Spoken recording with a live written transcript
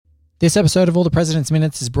This episode of All the President's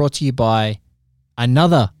Minutes is brought to you by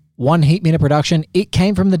another One Heat Minute production. It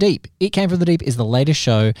Came from the Deep. It Came from the Deep is the latest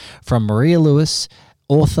show from Maria Lewis,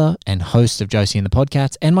 author and host of Josie and the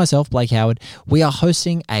Podcasts, and myself, Blake Howard. We are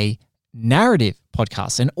hosting a narrative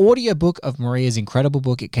podcast, an audiobook of Maria's incredible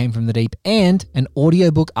book, It Came from the Deep, and an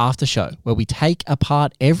audiobook after show where we take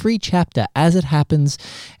apart every chapter as it happens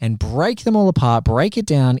and break them all apart, break it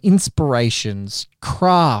down, inspirations,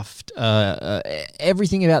 craft,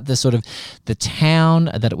 everything about the sort of the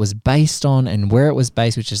town that it was based on and where it was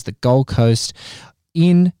based, which is the Gold Coast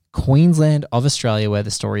in Queensland of Australia, where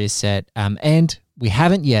the story is set. And we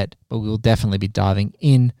haven't yet, but we will definitely be diving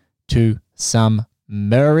into some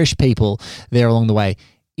Moorish people there along the way.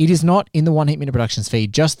 It is not in the One Heat Minute Productions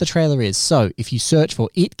feed, just the trailer is. So if you search for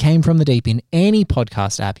It Came from the Deep in any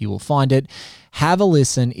podcast app, you will find it. Have a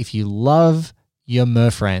listen if you love your mer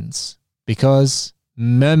friends, because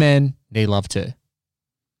mermen need love too.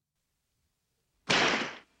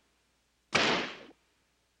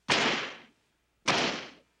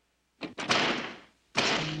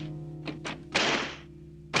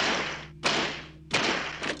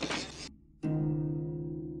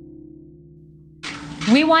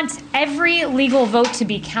 We want every legal vote to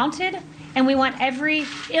be counted, and we want every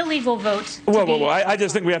illegal vote to be... I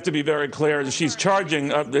just think we have to be very clear. She's charging,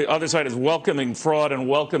 the other side is welcoming fraud and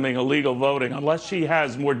welcoming illegal voting. Unless she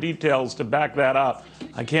has more details to back that up,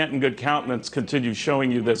 I can't in good countenance continue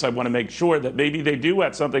showing you this. I want to make sure that maybe they do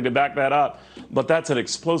have something to back that up, but that's an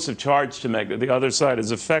explosive charge to make, that the other side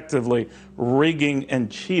is effectively rigging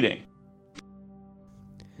and cheating.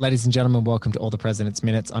 Ladies and gentlemen, welcome to All the President's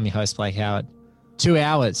Minutes. I'm your host, Blake Howard. 2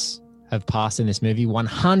 hours have passed in this movie,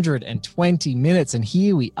 120 minutes, and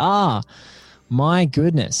here we are. My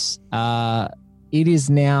goodness. It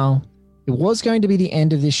was going to be the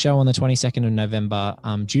end of this show on the 22nd of November.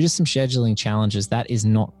 Due to some scheduling challenges, that is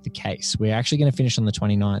not the case. We're actually going to finish on the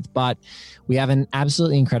 29th, but we have an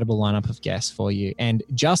absolutely incredible lineup of guests for you. And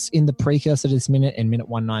just in the precursor to this minute, in minute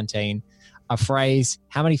 119, a phrase,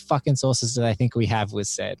 "How many fucking sources do they think we have?" was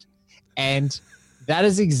said. And that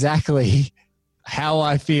is exactly how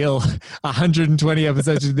I feel 120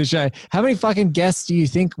 episodes of the show. How many fucking guests do you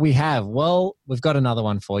think we have? Well, we've got another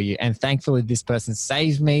one for you. And thankfully, this person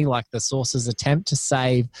saved me, like the sources attempt to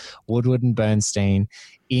save Woodward and Bernstein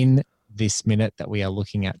in this minute that we are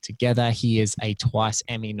looking at together. He is a twice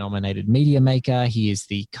Emmy-nominated media maker. He is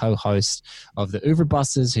the co-host of the Oeuvre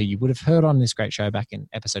Busters, who you would have heard on this great show back in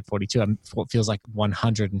episode 42. What feels like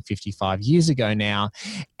 155 years ago now.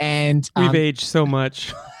 And we've aged so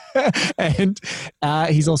much. And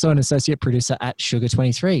he's also an associate producer at Sugar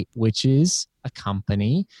 23, which is a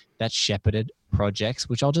company that shepherded projects,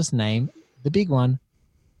 which I'll just name the big one,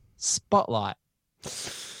 Spotlight,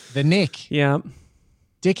 The Nick, yeah,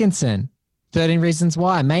 Dickinson, 13 Reasons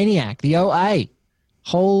Why, Maniac, The OA.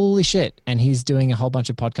 Holy shit. And he's doing a whole bunch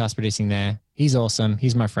of podcast producing there. He's awesome.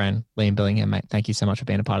 He's my friend, Liam Billingham, mate. Thank you so much for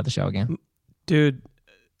being a part of the show again. Dude,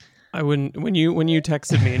 I wouldn't, when you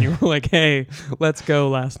texted me and you were like, "Hey, let's go,"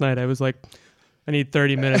 last night, I was like, I need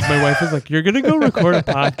 30 minutes. My wife was like, "You're going to go record a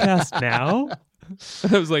podcast now?"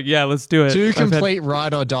 I was like, "Yeah, let's do it." Two complete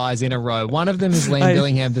ride or dies in a row. One of them is Liam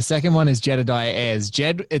Billingham. The second one is Jedediah Ayres.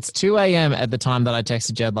 Jed, it's 2 a.m. at the time that I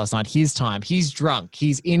texted Jed last night. His time. He's drunk.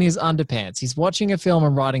 He's in his underpants. He's watching a film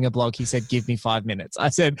and writing a blog. He said, "Give me 5 minutes." I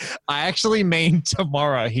said, "I actually mean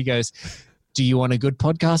tomorrow." He goes, "Do you want a good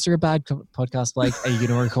podcast or a bad podcast, Blake? Are you going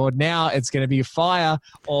to record now? It's going to be fire,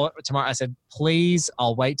 or tomorrow?" I said, "Please,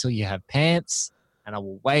 I'll wait till you have pants, and I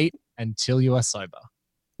will wait until you are sober."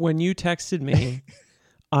 When you texted me,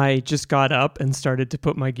 I just got up and started to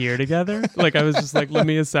put my gear together. Like, I was just like, let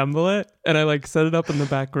me assemble it. And I like set it up in the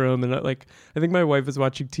back room. And I think my wife was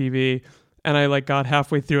watching TV, and I like got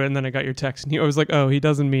halfway through it, and then I got your text, and I was like, "Oh, he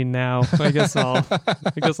doesn't mean now. I guess I'll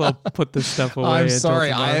put this stuff away." I'm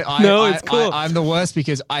sorry. It's cool. I'm the worst,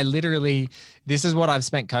 because I literally, this is what I've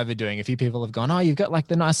spent COVID doing. A few people have gone, "Oh, you've got like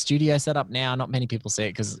the nice studio set up now." Not many people see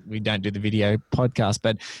it because we don't do the video podcast,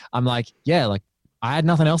 but I'm like, yeah, like I had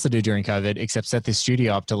nothing else to do during COVID except set this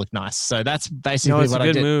studio up to look nice. So that's basically what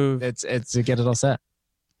I did. Move. It's to get it all set.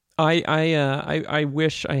 I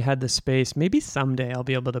wish I had the space. Maybe someday I'll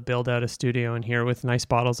be able to build out a studio in here with nice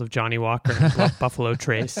bottles of Johnny Walker and Buffalo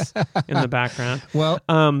Trace in the background. Well,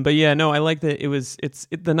 but yeah, no, I like that.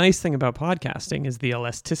 The nice thing about podcasting is the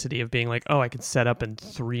elasticity of being like, oh, I can set up in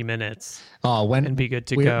 3 minutes and be good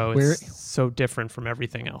to go. It's so different from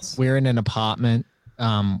everything else. We're in an apartment,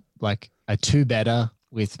 like a 2-bedder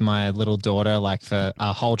with my little daughter, like for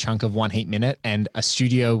a whole chunk of One Heat Minute, and a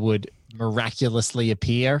studio would miraculously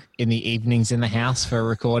appear in the evenings in the house for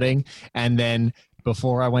recording, and then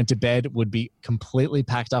before I went to bed would be completely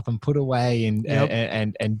packed up and put away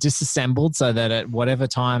and disassembled, so that at whatever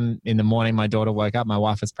time in the morning my daughter woke up, my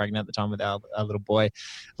wife was pregnant at the time with our little boy,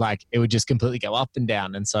 like it would just completely go up and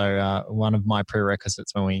down. And so one of my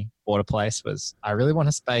prerequisites when we bought a place was I really want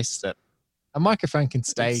a space that a microphone can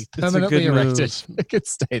stay permanently erected. It could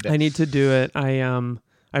stay there. I need to do it.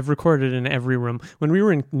 I've recorded in every room. When we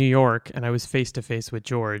were in New York and I was face to face with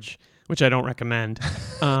George, which I don't recommend,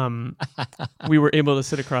 we were able to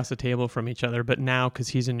sit across the table from each other. But now, because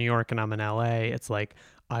he's in New York and I'm in LA, it's like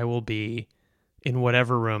I will be in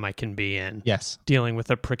whatever room I can be in. Yes. Dealing with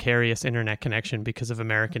a precarious internet connection because of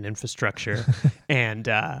American infrastructure and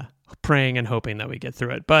praying and hoping that we get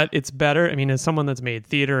through it. But it's better. I mean, as someone that's made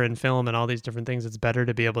theater and film and all these different things, it's better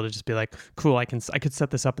to be able to just be like, cool, I could set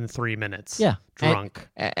this up in 3 minutes. Yeah. Drunk.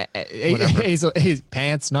 He's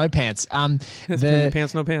pants, no pants.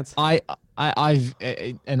 Pants, no pants.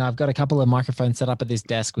 I've got a couple of microphones set up at this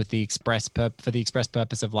desk with the express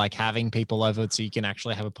purpose of like having people over, so you can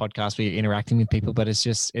actually have a podcast where you're interacting with people. But it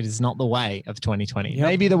is not the way of 2020. Yep.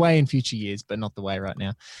 Maybe the way in future years, but not the way right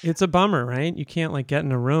now. It's a bummer, right? You can't like get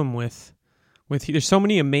in a room with there's so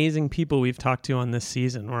many amazing people we've talked to on this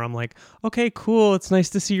season where I'm like, okay, cool. It's nice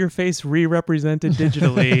to see your face re-represented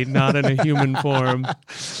digitally, not in a human form.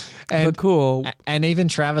 But cool. And even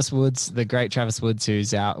Travis Woods, the great Travis Woods,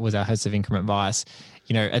 was our host of Increment Vice.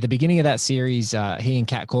 You know, at the beginning of that series, he and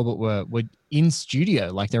Kat Corbett were in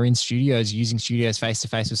studio, like they're in studios, using studios face to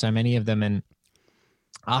face with so many of them. And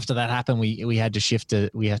after that happened, we had to shift to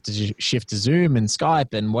Zoom and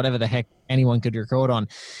Skype and whatever the heck anyone could record on,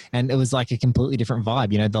 and it was like a completely different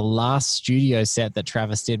vibe. You know, the last studio set that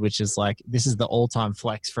Travis did, which is like this is the all-time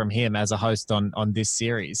flex from him as a host on this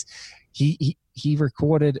series. He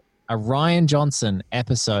recorded a Ryan Johnson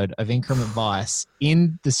episode of Increment Vice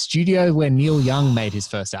in the studio where Neil Young made his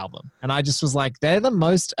first album. And I just was like, they're the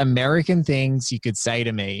most American things you could say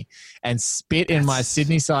to me and spit in my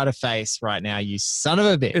Sydney Sider face right now, you son of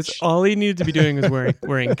a bitch. It's all he needed to be doing is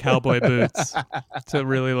wearing cowboy boots to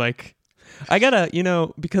really like, I gotta, you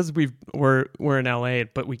know, because we're in LA,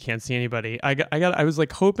 but we can't see anybody. I was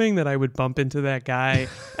like hoping that I would bump into that guy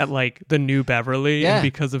at like the New Beverly and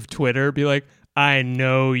because of Twitter be like, I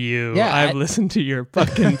know you. Yeah, I've listened to your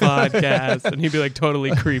fucking podcast, and he'd be like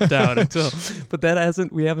totally creeped out but I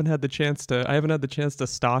haven't had the chance to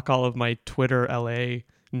stalk all of my Twitter LA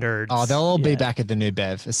nerds. Oh, they'll all be back at the New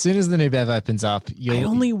Bev. As soon as the New Bev opens up, I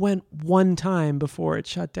only went one time before it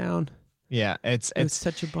shut down. Yeah, it's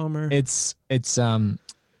such a bummer. It's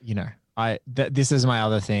you know, this is my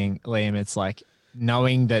other thing, Liam. It's like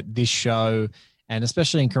knowing that this show, and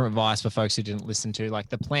especially Increment Vice for folks who didn't listen to, like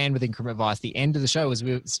the plan with Increment Vice, the end of the show was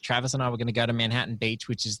Travis and I were going to go to Manhattan Beach,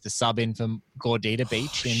 which is the sub-in for Gordita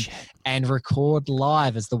Beach, and record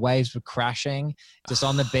live as the waves were crashing just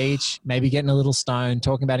on the beach, maybe getting a little stoned,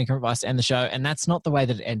 talking about Increment Vice to end the show. And that's not the way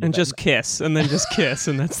that it ended. And just kiss, and then just kiss,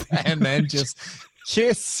 and that's and then just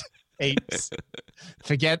kiss heaps.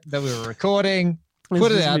 Forget that we were recording.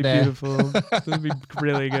 Put it out there. Beautiful. This would be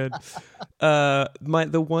really good.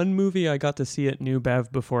 The one movie I got to see at New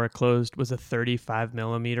Bev before it closed was a 35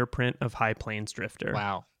 millimeter print of High Plains Drifter.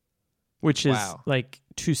 Wow. Which is like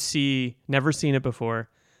to see, never seen it before.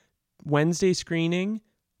 Wednesday screening,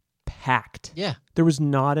 packed. Yeah. There was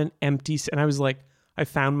not an empty, and I was like, I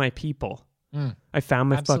found my people. I found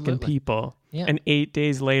my fucking people. Yeah. And 8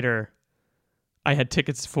 days later, I had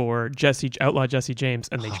tickets for Outlaw Jesse James,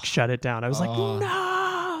 and they shut it down. I was like,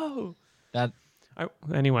 no.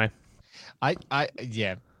 Anyway.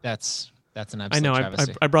 That's an absolute I know.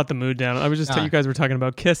 travesty. I brought the mood down. I was just you guys were talking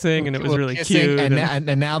about kissing, and it was really cute.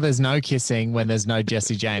 And now there's no kissing when there's no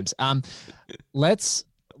Jesse James. Let's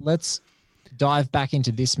dive back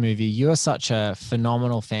into this movie. You're such a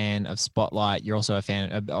phenomenal fan of Spotlight. You're also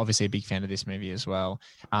obviously a big fan of this movie as well.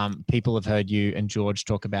 People have heard you and George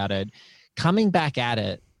talk about it. Coming back at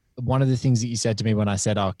it, one of the things that you said to me when I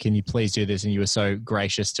said, "Oh, can you please do this?" and you were so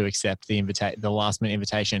gracious to accept the last minute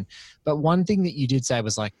invitation. But one thing that you did say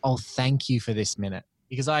was like, "Oh, thank you for this minute,"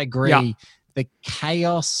 because I agree. Yeah. The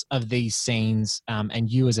chaos of these scenes, and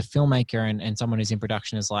you as a filmmaker and someone who's in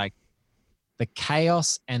production is like, the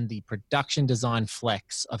chaos and the production design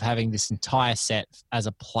flex of having this entire set as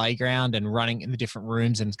a playground and running in the different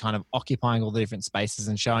rooms and kind of occupying all the different spaces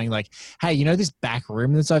and showing like, hey, you know this back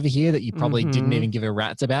room that's over here that you probably didn't even give a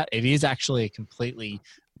rat's about? It is actually a completely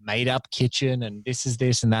made up kitchen, and this is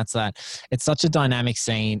this and that's that. It's such a dynamic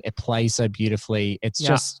scene. It plays so beautifully. It's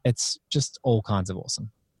just all kinds of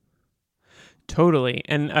awesome. Totally.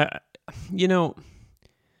 And, you know,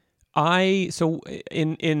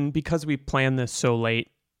 because we planned this so late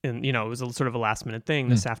and it was a sort of a last minute thing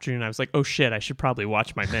this afternoon. I was like, oh shit, I should probably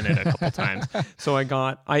watch my minute a couple times. So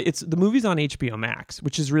the movie's on HBO Max,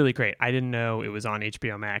 which is really great. I didn't know it was on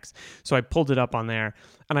HBO Max. So I pulled it up on there,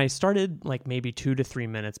 and I started like maybe 2 to 3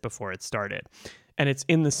 minutes before it started. And it's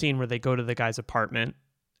in the scene where they go to the guy's apartment,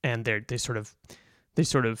 and they sort of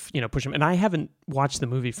push him. And I haven't watched the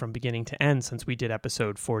movie from beginning to end since we did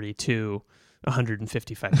episode 42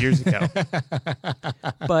 155 years ago.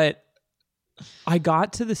 But I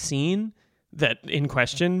got to the scene that in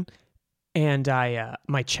question, and I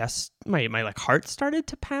my chest, my like heart started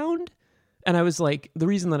to pound, and I was like, the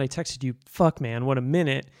reason that I texted you, fuck man, what a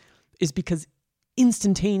minute, is because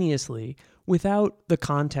instantaneously, without the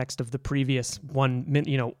context of the previous 1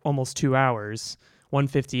 minute, almost 2 hours,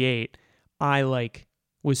 158, I like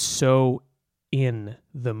was so in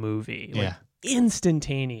the movie, like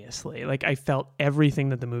instantaneously, like I felt everything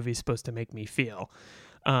that the movie's supposed to make me feel.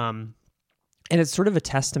 And it's sort of a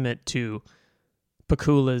testament to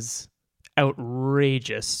Pakula's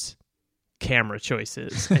outrageous camera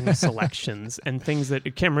choices and selections and things that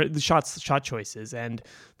shot choices, and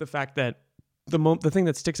the fact that the thing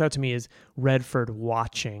that sticks out to me is Redford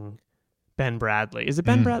watching Ben Bradley. Is it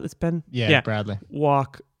Ben Bradley? It's Ben. Yeah, Bradley.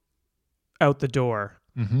 Walk out the door,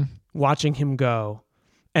 watching him go,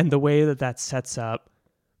 and the way that sets up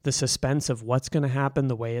the suspense of what's going to happen,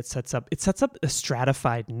 the way it sets up a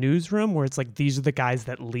stratified newsroom where it's like, these are the guys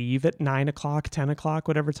that leave at 9 o'clock, 10 o'clock,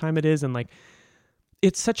 whatever time it is. And like,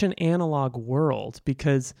 it's such an analog world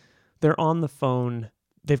because they're on the phone.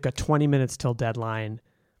 They've got 20 minutes till deadline.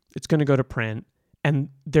 It's going to go to print. And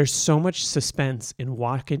there's so much suspense in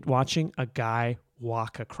watching a guy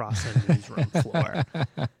walk across a newsroom floor.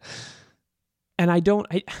 And I don't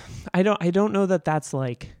know that that's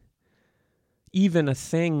like even a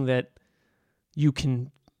thing that you can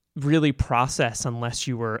really process unless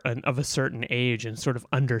you were of a certain age and sort of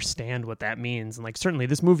understand what that means. And like, certainly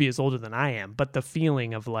this movie is older than I am, but the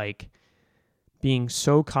feeling of like being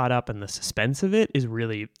so caught up in the suspense of it is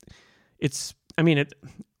really,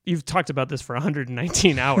 you've talked about this for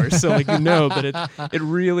 119 hours. So like, but it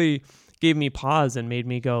really gave me pause and made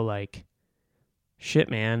me go like, shit,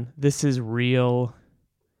 man, this is real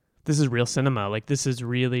cinema. Like, this is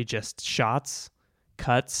really just shots,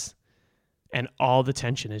 cuts, and all the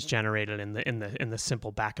tension is generated in the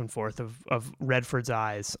simple back and forth of Redford's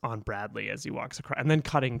eyes on Bradley as he walks across, and then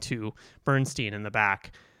cutting to Bernstein in the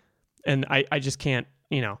back. And I just can't,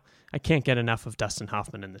 I can't get enough of Dustin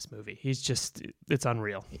Hoffman in this movie. It's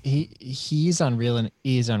unreal. He is unreal, and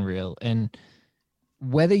is unreal. And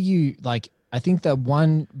whether you like, I think the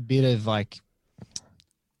one bit of like,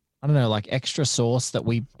 I don't know, like extra sauce that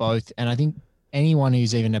we both, and I think anyone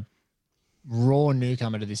who's even a raw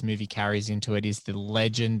newcomer to this movie carries into it, is the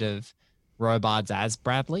legend of Robards as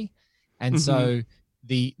Bradley. And so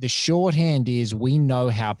the shorthand is, we know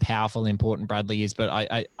how powerful and important Bradley is, but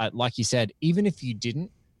I like you said, even if you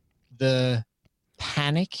didn't, the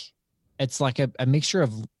panic, it's like a mixture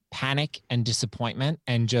of panic and disappointment,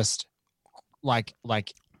 and just like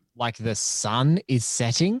the sun is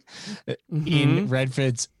setting in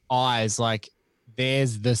Redford's eyes. Like,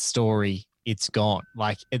 there's the story, it's gone.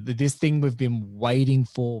 Like, this thing we've been waiting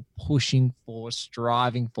for, pushing for,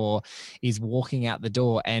 striving for, is walking out the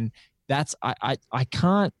door. And that's, I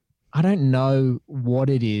don't know what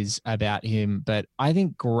it is about him, but I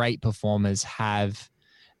think great performers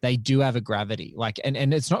they do have a gravity, like, and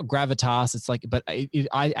it's not gravitas. It's like, but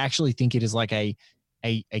I actually think it is like a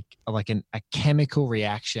chemical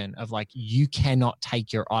reaction of like, you cannot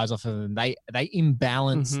take your eyes off of them. They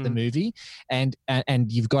imbalance the movie, and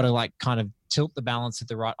you've got to like kind of tilt the balance with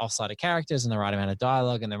the right offside of characters and the right amount of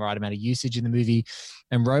dialogue and the right amount of usage in the movie.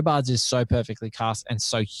 And Robards is so perfectly cast and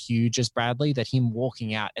so huge as Bradley that him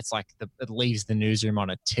walking out, it's like it leaves the newsroom on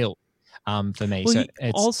a tilt for me.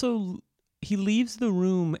 Well, so he leaves the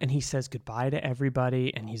room and he says goodbye to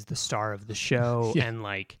everybody, and he's the star of the show. And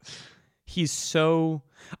like, he's so,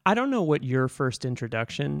 I don't know what your first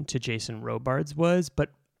introduction to Jason Robards was, but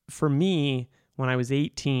for me, when I was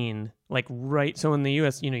 18, like, right, so in the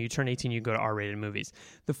US, you turn 18, you go to R-rated movies.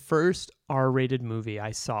 The first R-rated movie I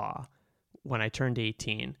saw when I turned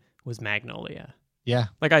 18 was Magnolia. Yeah.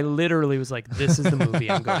 Like, I literally was like, this is the movie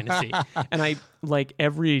I'm going to see. And I, like,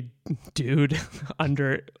 every dude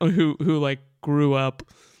who like grew up,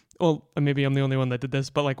 well, maybe I'm the only one that did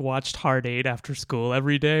this, but like watched Hard 8 after school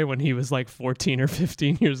every day when he was like 14 or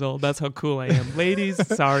 15 years old. That's how cool I am. Ladies,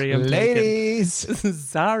 sorry, I'm Ladies.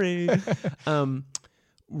 Sorry.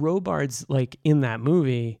 Robards, like, in that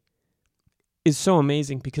movie is so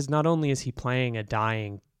amazing because not only is he playing a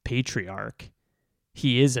dying patriarch,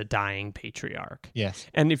 he is a dying patriarch. Yes.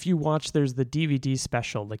 And if you watch, there's the DVD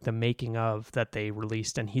special, like the making of that they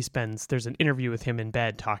released, and there's an interview with him in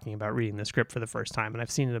bed talking about reading the script for the first time, and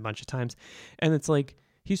I've seen it a bunch of times. And it's like,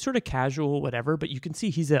 he's sort of casual, whatever, but you can see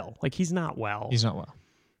he's ill. Like, he's not well. He's not well.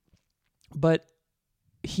 But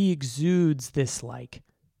he exudes this, like,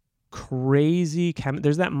 crazy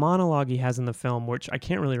there's that monologue he has in the film, which I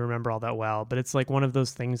can't really remember all that well, but it's like one of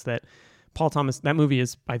those things that that movie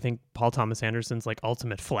is, I think, Paul Thomas Anderson's like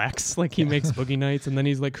ultimate flex. Like, he makes Boogie Nights, and then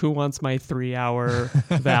he's like, who wants my 3-hour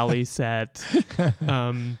Valley set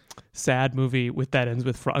sad movie that ends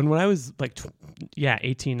with fraud? And when I was like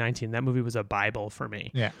 18, 19, that movie was a Bible for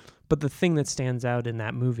me. Yeah. But the thing that stands out in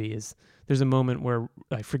that movie is there's a moment where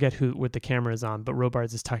I forget what the camera is on, but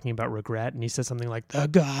Robards is talking about regret, and he says something like, the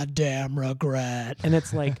goddamn regret. And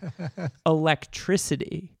it's like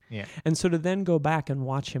electricity. Yeah. And so to then go back and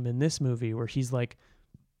watch him in this movie where he's like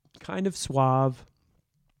kind of suave,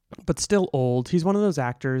 but still old. He's one of those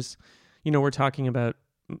actors, we're talking about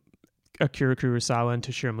Akira Kurosawa and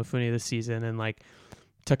Toshiro Mifune this season, and like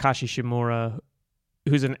Takashi Shimura,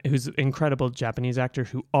 who's an incredible Japanese actor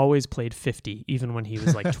who always played 50, even when he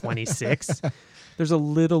was like 26. There's a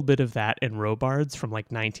little bit of that in Robards from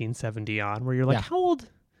like 1970 on, where you're like, how old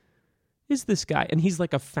is this guy? And he's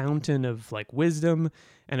like a fountain of like wisdom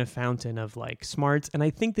and a fountain of like smarts. And I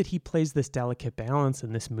think that he plays this delicate balance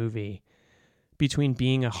in this movie between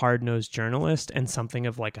being a hard-nosed journalist and something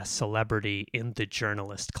of like a celebrity in the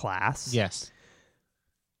journalist class. Yes.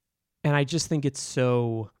 And I just think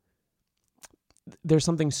there's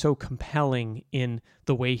something so compelling in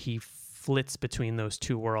the way he flits between those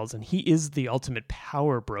two worlds. And he is the ultimate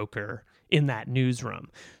power broker in that newsroom.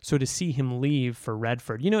 So to see him leave for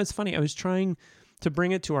Redford, it's funny. I was trying to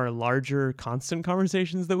bring it to our larger constant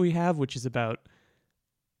conversations that we have, which is about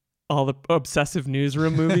all the obsessive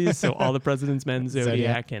newsroom movies. So All the President's Men,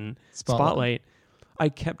 Zodiac, and Spotlight. I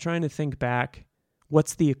kept trying to think back,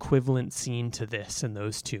 what's the equivalent scene to this in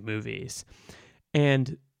those two movies?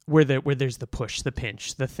 And where there's the push, the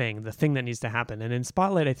pinch, the thing that needs to happen. And in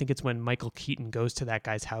Spotlight, I think it's when Michael Keaton goes to that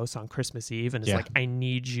guy's house on Christmas Eve and is like, I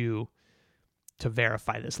need you to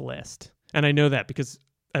verify this list. And I know that because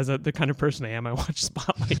as the kind of person I am, I watched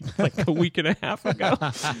Spotlight like a week and a half ago.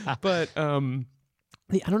 But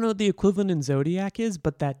I don't know what the equivalent in Zodiac is,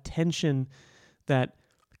 but that tension that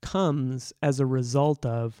comes as a result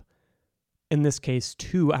of, in this case,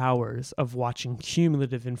 2 hours of watching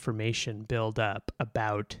cumulative information build up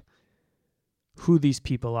about who these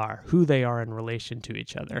people are, who they are in relation to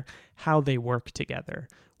each other, how they work together,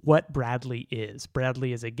 what Bradley is.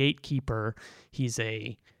 Bradley is a gatekeeper. He's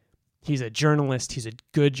a journalist. He's a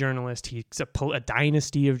good journalist. He's a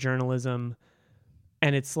dynasty of journalism.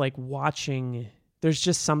 And it's like watching, there's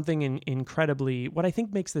just something incredibly, what I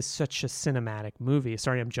think makes this such a cinematic movie,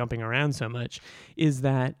 sorry I'm jumping around so much, is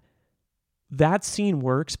that scene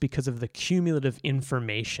works because of the cumulative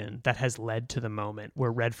information that has led to the moment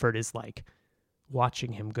where Redford is like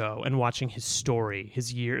watching him go and watching his story,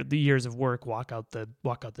 the years of work walk out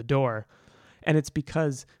the door. And it's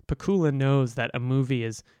because Pakula knows that a movie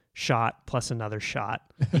is shot plus another shot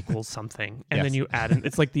equals something. And then you add in,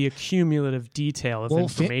 it's like the accumulative detail of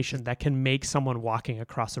information that can make someone walking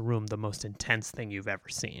across a room the most intense thing you've ever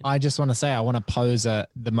seen. I just want to say, I want to pose the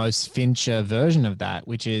most Fincher version of that,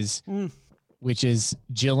 which is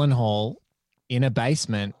Gyllenhaal in a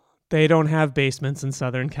basement. They don't have basements in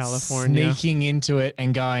Southern California. Sneaking into it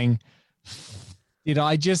and going, did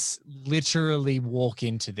I just literally walk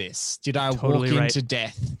into this? Did I walk into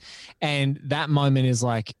death? And that moment is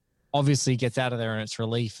like, obviously gets out of there and it's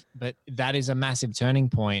relief, but that is a massive turning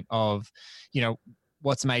point of,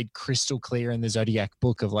 what's made crystal clear in the Zodiac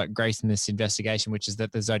book of like Grace in this investigation, which is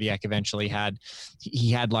that the Zodiac eventually had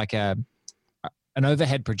like an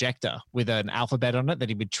overhead projector with an alphabet on it that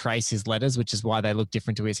he would trace his letters, which is why they look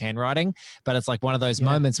different to his handwriting. But it's like one of those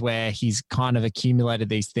moments where he's kind of accumulated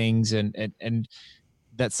these things and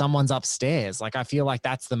that someone's upstairs. Like, I feel like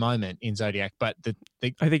that's the moment in Zodiac, but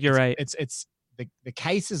I think you're right. It's the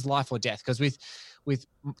case is life or death. Cause with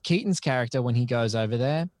Keaton's character, when he goes over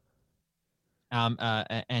there,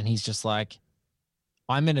 and he's just like,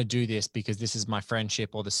 I'm going to do this because this is my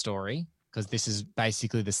friendship or the story. Cause this is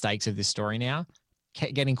basically the stakes of this story now.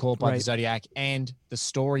 Getting caught by the Zodiac and the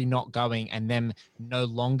story not going and them no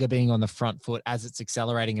longer being on the front foot as it's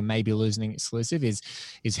accelerating and maybe losing exclusive is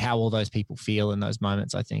how all those people feel in those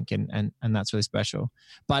moments, I think. And that's really special.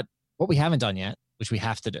 But what we haven't done yet, which we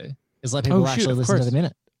have to do, is let people actually listen to the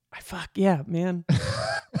minute. Yeah, man.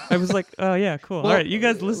 I was like, oh yeah, cool. All right, you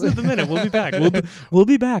guys listen to the minute. We'll be back. We'll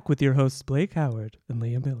be back with your hosts, Blake Howard and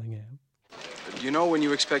Liam Billingham. You know when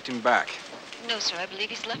you expect him back? No, sir, I believe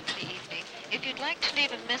he's left for the evening. If you'd like to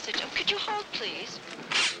leave a message... Oh, could you hold, please?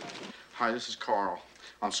 Hi, this is Carl.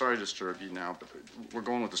 I'm sorry to disturb you now, but we're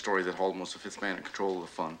going with the story that Holden was the fifth man in control of the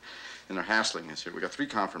fund, and they're hassling us here. We got 3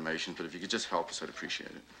 confirmations, but if you could just help us, I'd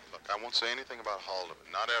appreciate it. Look, I won't say anything about Haldeman,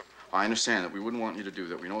 not ever. I understand that. We wouldn't want you to do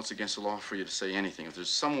that. We know it's against the law for you to say anything. If there's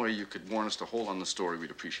some way you could warn us to hold on the story, we'd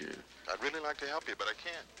appreciate it. I'd really like to help you, but I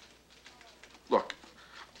can't. Look,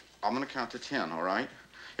 I'm going to count to 10, all right?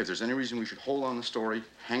 If there's any reason we should hold on the story,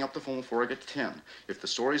 hang up the phone before I get to 10. If the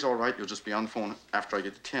story's all right, you'll just be on the phone after I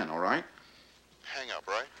get to 10, all right? Hang up,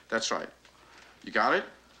 right? That's right. You got it?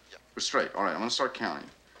 Yeah. We're straight. All right, I'm going to start counting.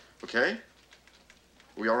 Okay?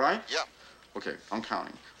 We all right? Yeah. Okay, I'm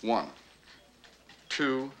counting. 1,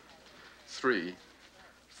 2, 3,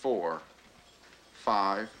 4,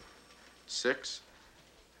 5, 6,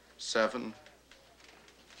 7,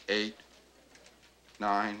 8,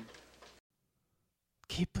 9.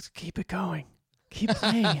 Keep it going. Keep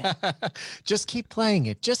playing it. Just keep playing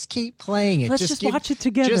it. Just keep playing it. Let's just watch it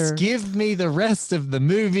together. Just give me the rest of the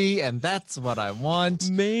movie, and that's what I want.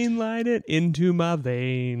 Mainline it into my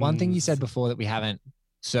veins. One thing you said before that we haven't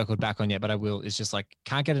circled back on yet, but I will, is just like,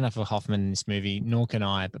 can't get enough of Hoffman in this movie, nor can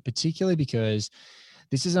I, but particularly because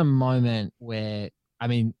this is a moment where, I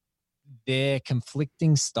mean, their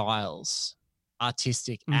conflicting styles,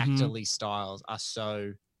 artistic, actorly styles, are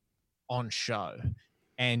so on show.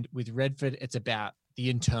 And with Redford, it's about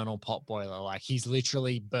the internal pot boiler. Like, he's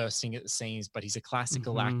literally bursting at the seams, but he's a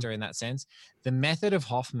classical actor in that sense. The method of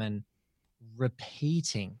Hoffman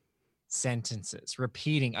repeating sentences,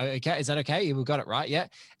 repeating, okay, is that okay? Yeah, we've got it right. Yeah.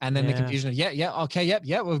 And then the confusion of, okay, yep,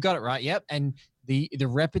 we've got it right. Yep. And the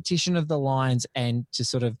repetition of the lines, and to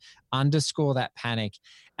sort of underscore that panic.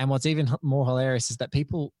 And what's even more hilarious is that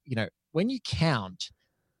people, you know, when you count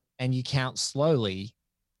and you count slowly,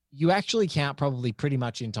 you actually count probably pretty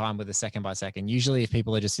much in time with a second by second. Usually if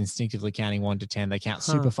people are just instinctively counting 1 to 10, they count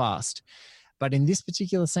super fast. But in this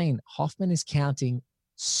particular scene, Hoffman is counting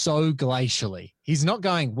so glacially. He's not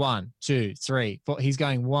going 1, 2, 3, 4. He's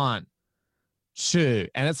going 1, 2.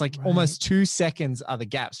 And it's like almost 2 seconds are the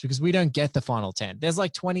gaps, because we don't get the final 10. There's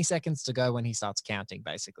like 20 seconds to go when he starts counting,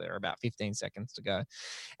 basically, or about 15 seconds to go.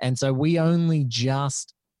 And so we only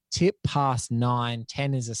just tip past 9.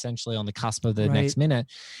 10 is essentially on the cusp of the next minute.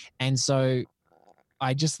 And so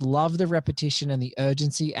I just love the repetition and the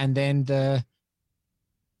urgency, and then the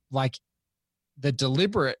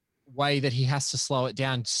deliberate way that he has to slow it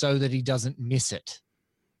down so that he doesn't miss it.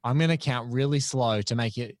 I'm going to count really slow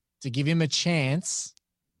to give him a chance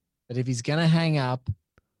that if he's going to hang up,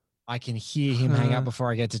 I can hear him hang up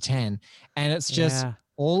before I get to 10. And it's just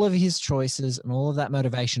all of his choices and all of that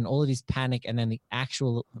motivation, all of his panic, and then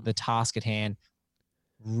the task at hand,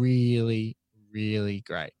 really, really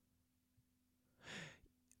great.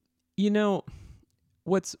 You know,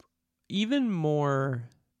 what's even more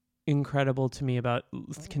incredible to me about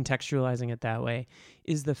contextualizing it that way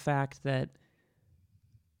is the fact that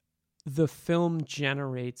the film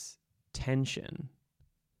generates tension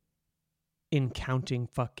in counting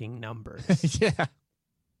fucking numbers. Yeah.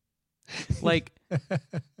 Like,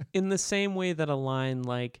 in the same way that a line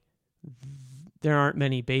like, there aren't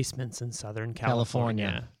many basements in Southern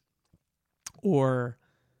California. Or,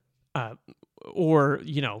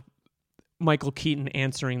 you know, Michael Keaton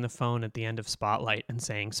answering the phone at the end of Spotlight and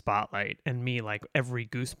saying Spotlight, and me, like, every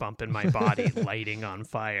goosebump in my body lighting on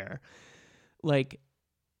fire. Like,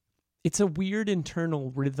 it's a weird internal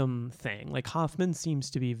rhythm thing. Like, Hoffman seems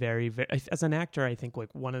to be very, very, as an actor, I think, like,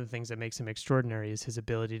 one of the things that makes him extraordinary is his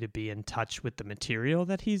ability to be in touch with the material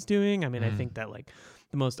that he's doing. I mean, I think that, like,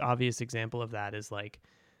 the most obvious example of that is, like,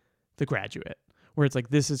 The Graduate, where it's like,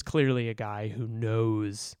 this is clearly a guy who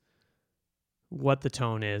knows what the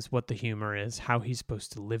tone is, what the humor is, how he's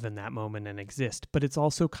supposed to live in that moment and exist. But it's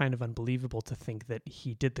also kind of unbelievable to think that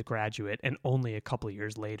he did The Graduate and only a couple of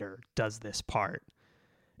years later does this part.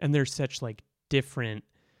 And there's such, like, different,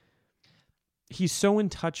 he's so in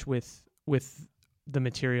touch with the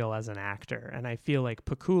material as an actor. And I feel like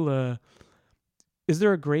Pakula, is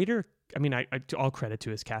there a greater, I mean, all credit to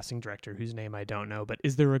his casting director, whose name I don't know, but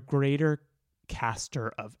is there a greater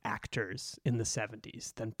caster of actors in the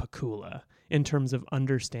 70s than Pakula in terms of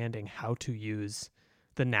understanding how to use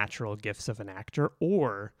the natural gifts of an actor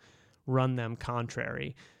or run them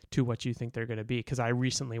contrary to what you think they're going to be? Because I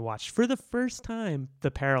recently watched for the first time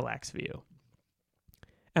The Parallax View,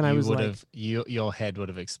 and I was like, your head would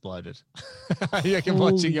have exploded. You can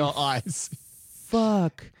watching your eyes.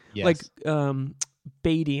 Fuck. Yes. Like,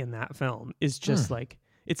 Beatty in that film is just like,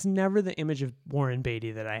 it's never the image of Warren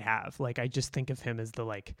Beatty that I have. Like, I just think of him as the,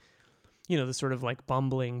 like, you know, the sort of, like,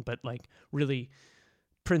 bumbling but, like, really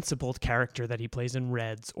principled character that he plays in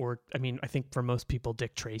Reds, or I mean, I think for most people,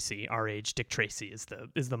 Dick Tracy, our age, Dick Tracy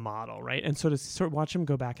is the model, right? And so to sort of watch him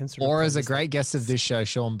go back and sort of, or as a this, great like, guest of this show,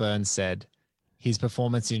 Sean Burns said, his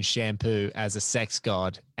performance in Shampoo as a sex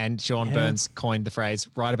god, and Sean Burns coined the phrase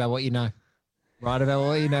 "write about what you know." Write about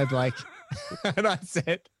what you know, Blake. And I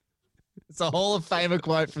said, it's a Hall of Famer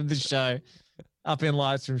quote from the show. Up in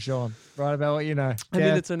lights from Sean. Write about what you know. I mean,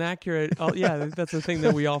 it's an accurate. Yeah, that's the thing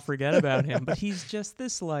that we all forget about him. But he's just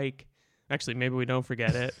this like. Actually, maybe we don't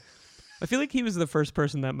forget it. I feel like he was the first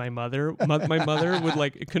person that my mother would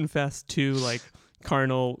like confess to like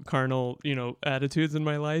carnal, attitudes in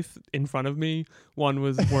my life in front of me. One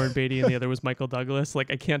was Warren Beatty and the other was Michael Douglas.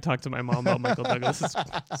 Like, I can't talk to my mom about Michael Douglas.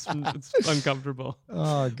 It's uncomfortable.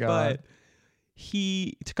 Oh, God. But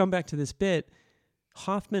to come back to this bit,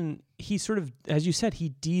 Hoffman, he sort of, as you said,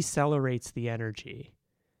 he decelerates the energy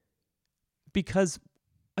because,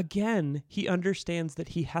 again, he understands that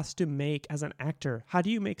he has to make, as an actor, how do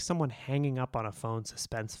you make someone hanging up on a phone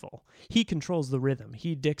suspenseful? He controls the rhythm.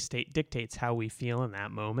 He dictates how we feel in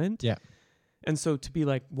that moment. Yeah. And so to be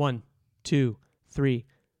like 1, 2, 3,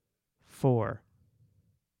 4,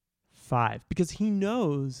 5, because he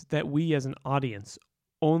knows that we as an audience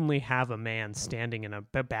only have a man standing in a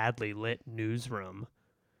badly lit newsroom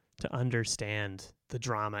to understand the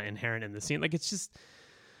drama inherent in the scene. Like, it's just,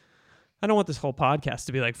 I don't want this whole podcast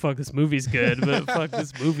to be like, fuck, this movie's good, but fuck,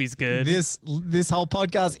 this movie's good. This whole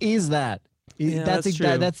podcast is that. Yeah, that's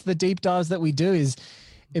true. That's the deep dives that we do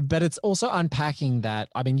but it's also unpacking that.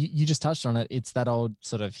 I mean, you just touched on it. It's that old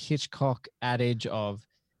sort of Hitchcock adage of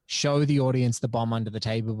show the audience the bomb under the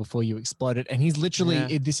table before you explode it. And he's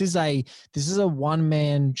literally, this is a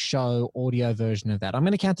one-man show audio version of that. I'm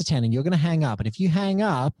going to count to 10 and you're going to hang up. And if you hang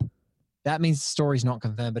up, that means the story's not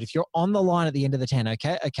confirmed. But if you're on the line at the end of the 10,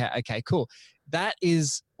 okay, cool.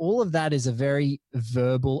 All of that is a very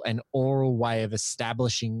verbal and oral way of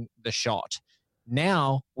establishing the shot.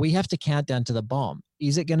 Now we have to count down to the bomb.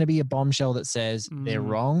 Is it going to be a bombshell that says they're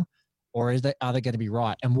wrong, or are they going to be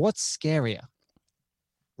right? And what's scarier?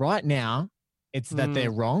 Right now, it's that they're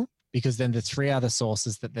wrong, because then the 3 other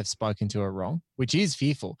sources that they've spoken to are wrong, which is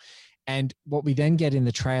fearful. And what we then get in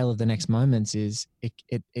the trail of the next moments is it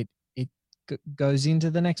goes into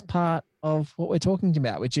the next part of what we're talking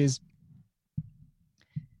about, which is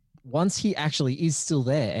once he actually is still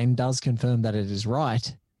there and does confirm that it is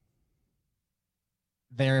right,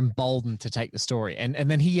 they're emboldened to take the story. And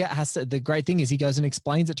then he has to, the great thing is he goes and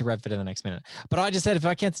explains it to Redford in the next minute. But I just said, if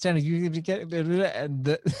I can't stand it, you get,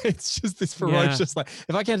 and it's just this ferocious, like,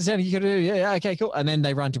 if I can't stand it, you can do it. Yeah, okay, cool. And then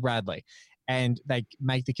they run to Bradley and they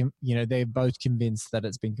make they're both convinced that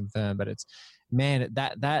it's been confirmed, but it's, man,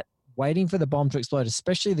 that waiting for the bomb to explode,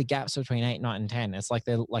 especially the gaps between 8, 9, and 10. It's like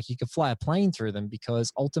you could fly a plane through them,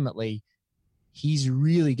 because ultimately he's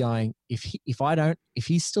really going, if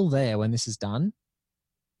he's still there when this is done,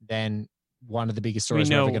 then one of the biggest stories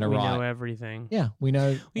we're ever going to write. We know everything. Yeah, we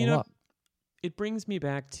know a lot. It brings me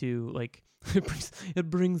back to, like, it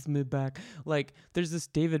brings me back. Like, there's this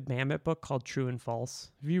David Mamet book called True and False.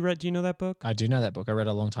 Do you know that book? I do know that book. I read it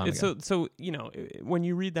a long time ago. So, when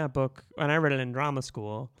you read that book, and I read it in drama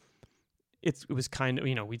school, it was kind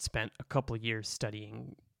of, we'd spent a couple of years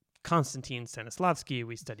studying Konstantin Stanislavski.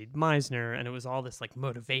 We studied Meisner, and it was all this like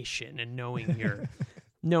motivation and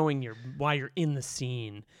knowing why you're in the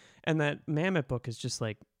scene. And that Mamet book is just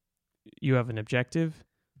like, you have an objective,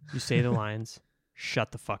 you say the lines,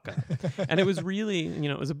 shut the fuck up. And it was really,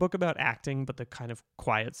 it was a book about acting, but the kind of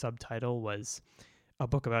quiet subtitle was a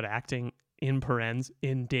book about acting in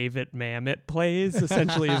David Mamet plays,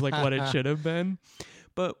 essentially, is like what it should have been.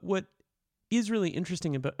 But what is really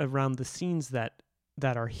interesting around the scenes that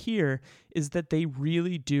are here is that they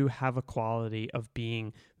really do have a quality of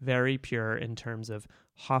being very pure in terms of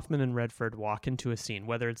Hoffman and Redford walk into a scene,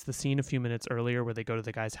 whether it's the scene a few minutes earlier where they go to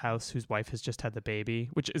the guy's house whose wife has just had the baby,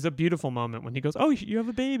 which is a beautiful moment when he goes, "Oh, you have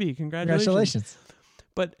a baby. Congratulations.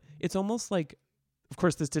 But it's almost like, of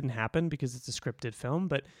course, this didn't happen because it's a scripted film,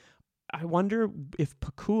 but I wonder if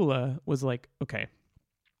Pakula was like, okay,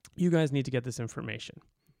 you guys need to get this information.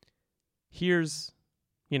 Here's,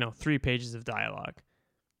 3 pages of dialogue.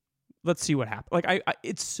 Let's see what happens. Like,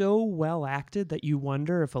 it's so well acted that you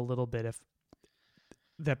wonder if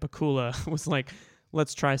that Pakula was like,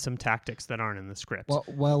 let's try some tactics that aren't in the script.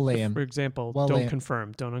 Well, Liam. For example, don't Liam,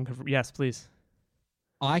 confirm, don't unconfirm. Yes, please.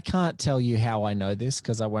 I can't tell you how I know this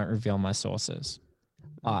because I won't reveal my sources.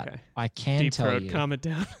 Okay. I can Deep tell throat, you. calm it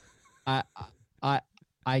down. I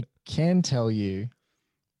can tell you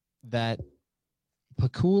that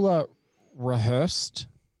Pakula rehearsed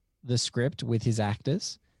the script with his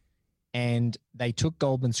actors, and they took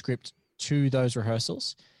Goldman's script to those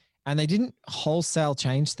rehearsals, and they didn't wholesale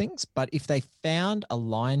change things, but if they found a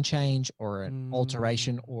line change or an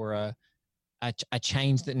alteration or a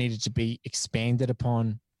change that needed to be expanded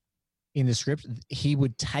upon in the script, he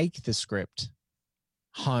would take the script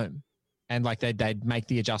home and like they'd make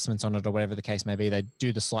the adjustments on it or whatever the case may be. They'd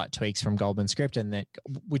do the slight tweaks from Goldman's script, and that,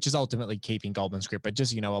 which is ultimately keeping Goldman's script, but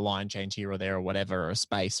just, a line change here or there or whatever, or a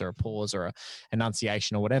space or a pause or a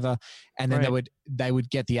enunciation or whatever. And then they would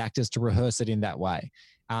get the actors to rehearse it in that way.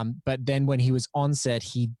 But then when he was on set,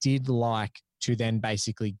 he did like to then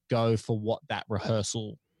basically go for what that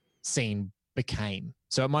rehearsal scene became.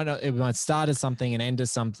 So it might start as something and end as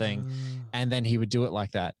something, and then he would do it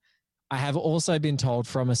like that. I have also been told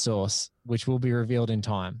from a source, which will be revealed in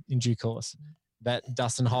time, in due course, that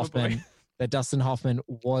Dustin Hoffman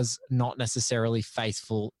was not necessarily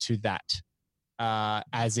faithful to that.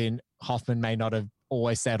 As in, Hoffman may not have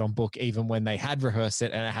always said on book, even when they had rehearsed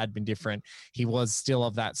it and it had been different. He was still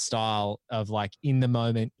of that style of like in the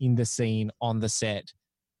moment, in the scene, on the set,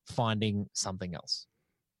 finding something else.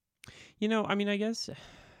 I guess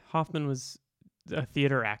Hoffman was a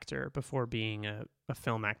theater actor before being a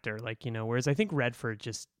film actor, whereas I think Redford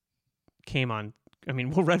just came on.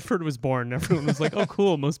 Redford was born and everyone was like, oh,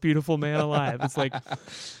 cool, most beautiful man alive. It's like,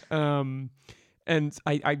 and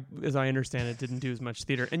I, as I understand it, didn't do as much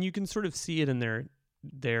theater. And you can sort of see it in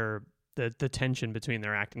the tension between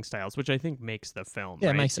their acting styles, which I think makes the film. Yeah,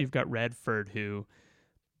 right? Makes so it. You've got Redford, who,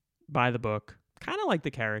 by the book, kind of like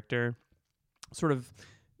the character, sort of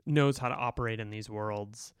knows how to operate in these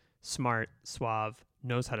worlds, smart, suave,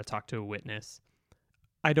 knows how to talk to a witness.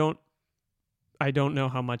 I don't know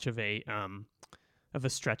how much of a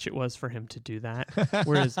stretch it was for him to do that.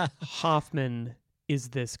 Whereas Hoffman is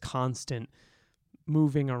this constant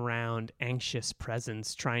moving around, anxious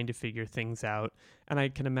presence, trying to figure things out. And I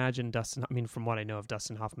can imagine from what I know of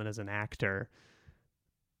Dustin Hoffman as an actor,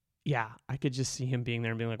 yeah, I could just see him being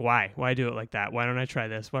there and being like, why? Why do it like that? Why don't I try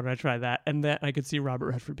this? Why don't I try that? And then I could see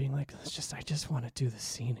Robert Redford being like, I just want to do the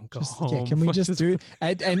scene and go home. Yeah, can we just do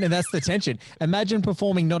it? And that's the tension. Imagine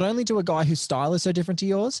performing not only to a guy whose style is so different to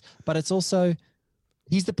yours, but it's also,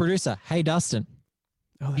 he's the producer. Hey, Dustin,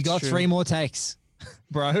 you got 3 more takes,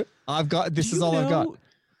 bro. I've got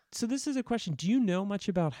So this is a question. Do you know much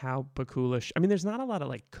about how Bakula... there's not a lot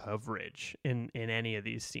of coverage in any of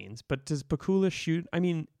these scenes, but does Bakula shoot...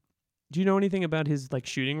 do you know anything about his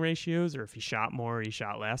shooting ratios, or if he shot more or he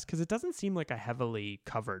shot less? Because it doesn't seem like a heavily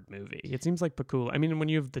covered movie. It seems like Bakula... when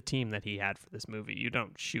you have the team that he had for this movie, you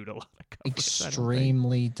don't shoot a lot of coverage.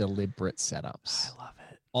 Extremely deliberate setups. I love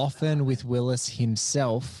it. Often with Willis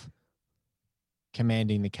himself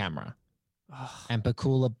commanding the camera. Ugh. And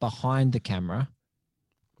Bakula behind the camera,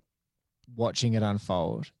 watching it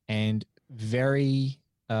unfold, and very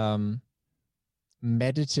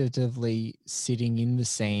meditatively sitting in the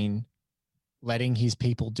scene, letting his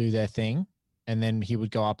people do their thing, and then he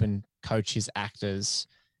would go up and coach his actors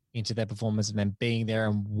into their performance, and then being there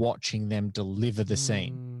and watching them deliver the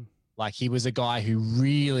scene. Like, he was a guy who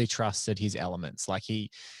really trusted his elements. Like he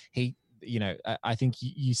I think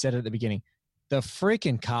you said it at the beginning, the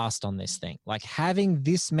freaking cast on this thing, like having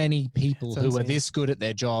this many people who are this good at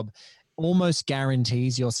their job almost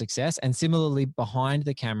guarantees your success. And similarly, behind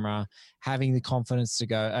the camera, having the confidence to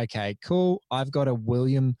go, okay, cool, I've got a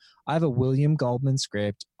William Goldman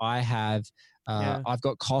script. I've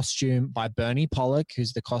got costume by Bernie Pollock,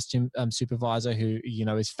 who's the costume supervisor, who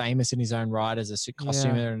is famous in his own right as a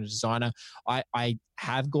costumer and a designer. I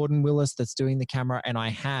have Gordon Willis that's doing the camera, and I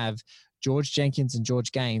have George Jenkins and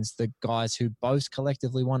George Gaines, the guys who both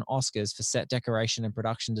collectively won Oscars for set decoration and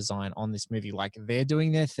production design on this movie. Like, they're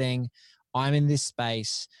doing their thing. I'm in this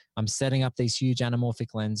space. I'm setting up these huge anamorphic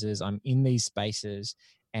lenses. I'm in these spaces,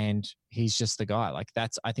 and he's just the guy. Like,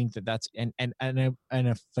 I think that's and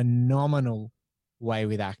a phenomenal way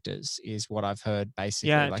with actors is what I've heard, basically.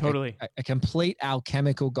 Yeah, like totally. A complete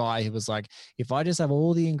alchemical guy who was like, if I just have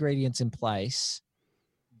all the ingredients in place,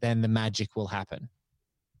 then the magic will happen.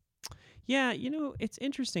 Yeah, it's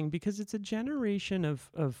interesting because it's a generation of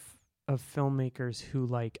filmmakers who,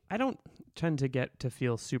 I don't tend to get to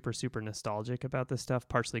feel super, super nostalgic about this stuff,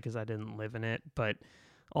 partially because I didn't live in it, but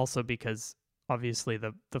also because obviously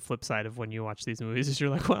the flip side of when you watch these movies is you're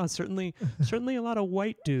like, wow, certainly a lot of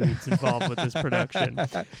white dudes involved with this production.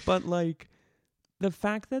 But the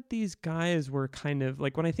fact that these guys were kind of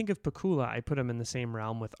when I think of Pakula, I put him in the same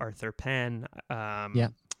realm with Arthur Penn,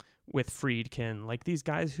 with Friedkin, these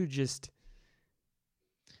guys who just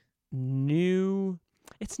knew.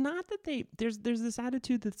 It's not that there's this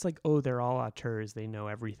attitude that's oh, they're all auteurs, they know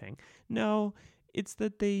everything. No, it's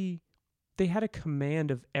that they they had a command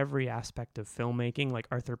of every aspect of filmmaking. Like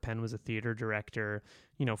Arthur Penn was a theater director,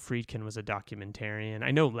 Friedkin was a documentarian. I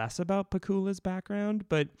know less about Pakula's background,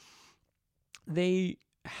 but they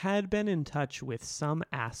had been in touch with some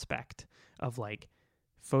aspect of like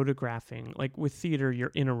photographing. Like with theater,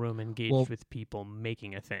 you're in a room engaged with people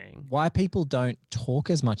making a thing. Why people don't talk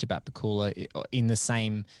as much about Pakula in the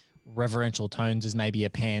same reverential tones as maybe a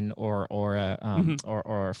Penn or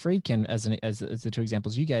a Friedkin, as the two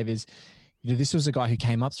examples you gave, is this was a guy who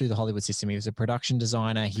came up through the Hollywood system. He was a production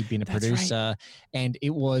designer. He'd been a producer, and it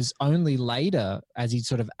was only later as he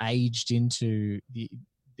sort of aged into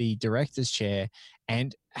the director's chair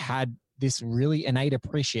and had this really innate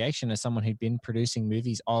appreciation as someone who'd been producing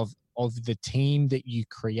movies of the team that you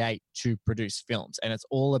create to produce films. And it's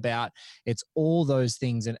all those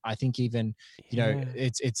things. And I think even,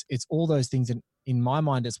 it's all those things. And in my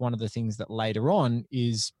mind, it's one of the things that later on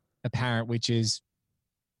is apparent, which is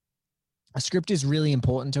a script is really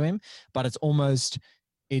important to him, but it's almost,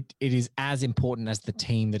 it is as important as the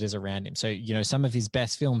team that is around him. So, some of his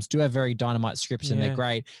best films do have very dynamite scripts and they're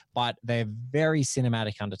great, but they're very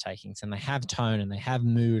cinematic undertakings, and they have tone and they have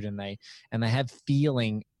mood and they have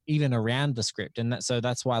feeling even around the script. And so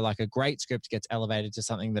that's why like a great script gets elevated to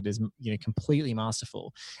something that is, completely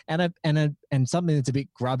masterful, and something that's a bit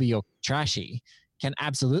grubby or trashy can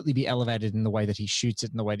absolutely be elevated in the way that he shoots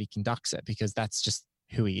it and the way that he conducts it, because that's just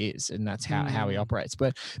who he is and that's how he operates.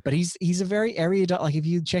 But he's a very erudite. Like if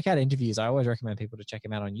you check out interviews, I always recommend people to check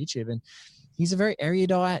him out on YouTube, and he's a very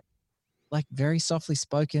erudite, like very softly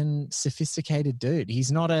spoken, sophisticated dude.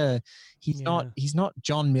 He's not John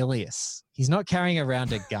Milius. He's not carrying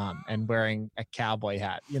around a gun and wearing a cowboy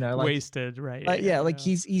hat, wasted, right?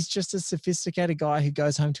 He's just a sophisticated guy who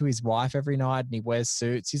goes home to his wife every night and he wears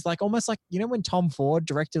suits. He's like almost like, when Tom Ford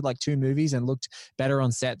directed like 2 movies and looked better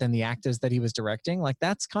on set than the actors that he was directing. Like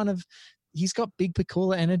that's kind of, he's got big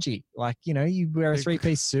Pakula energy. Like, you wear a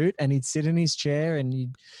 3-piece suit and he'd sit in his chair and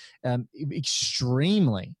he'd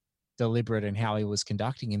extremely deliberate in how he was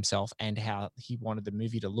conducting himself and how he wanted the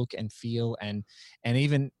movie to look and feel. And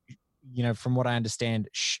even, from what I understand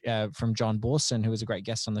from John Borson, who was a great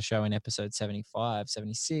guest on the show in episode 75,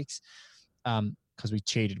 76, because we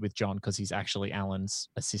cheated with John because he's actually Alan's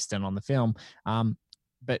assistant on the film.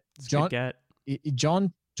 But John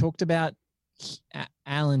talked about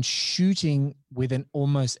Alan shooting with an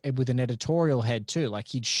editorial head too. Like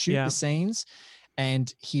he'd shoot the scenes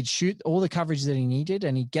and he'd shoot all the coverage that he needed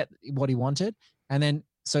and he'd get what he wanted. And then,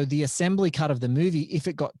 so the assembly cut of the movie, if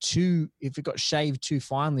it got shaved too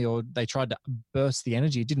finely or they tried to burst the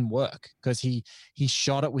energy, it didn't work because he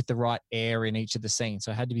shot it with the right air in each of the scenes.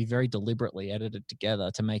 So it had to be very deliberately edited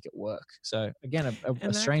together to make it work. So again,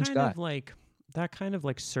 a strange guy. That kind of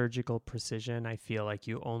like surgical precision, I feel like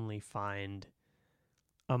you only find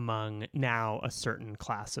among now a certain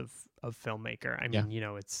class of filmmaker. I mean,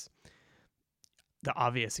 it's, the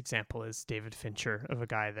obvious example is David Fincher, of a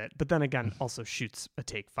guy that, but then again, also shoots a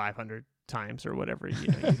take 500 times or whatever.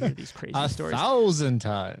 You hear these crazy stories. 1,000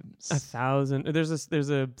 times. 1,000. There's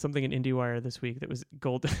a something in IndieWire this week that was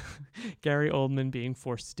Gary Oldman being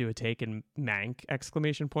forced to do a take in Mank! ! I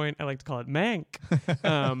like to call it Mank.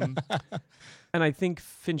 And I think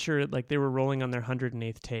Fincher, like they were rolling on their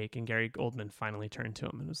 108th take, and Gary Oldman finally turned to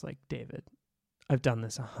him and was like, "David, I've done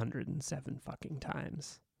this 107 fucking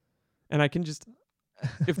times, and I can just."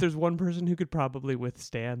 If there's one person who could probably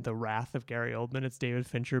withstand the wrath of Gary Oldman, it's David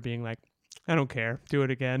Fincher being like, I don't care, do it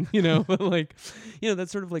again. That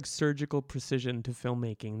sort of like surgical precision to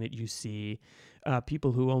filmmaking that you see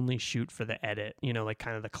people who only shoot for the edit, like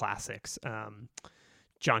kind of the classics.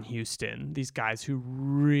 John Huston, these guys who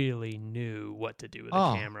really knew what to do with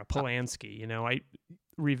the camera. Polanski, I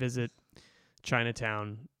revisit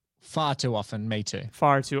Chinatown far too often. Me too.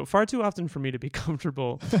 Far too often for me to be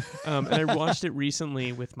comfortable. And I watched it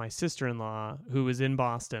recently with my sister-in-law, who was in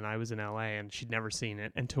Boston. I was in LA, and she'd never seen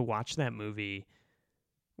it. And to watch that movie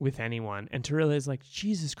with anyone, and to realize, like,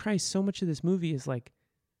 Jesus Christ, so much of this movie is like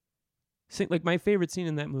my favorite scene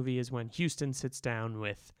in that movie is when Houston sits down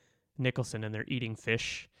with Nicholson and they're eating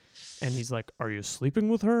fish, and he's like, "Are you sleeping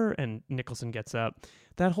with her?" And Nicholson gets up.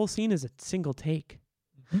 That whole scene is a single take.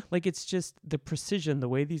 Like, it's just the precision, the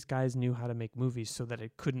way these guys knew how to make movies so that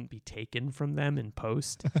it couldn't be taken from them in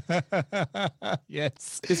post.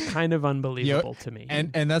 Yes. It's kind of unbelievable to me.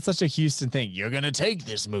 And that's such a Houston thing. You're going to take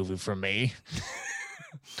this movie from me.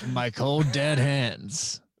 My cold, dead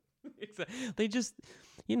hands. They just,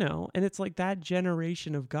 and it's like that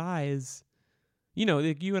generation of guys,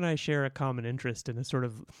 like you and I share a common interest in a sort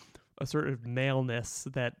of maleness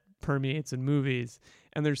that permeates in movies.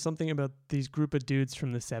 And there's something about these group of dudes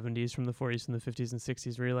from the 70s, from the 40s, from the 50s and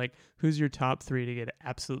 60s where you're like, who's your top three to get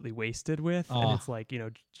absolutely wasted with? And it's like,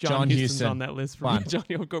 John Huston's Houston. on that list for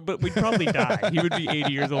me. But we'd probably die. He would be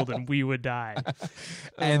 80 years old and we would die.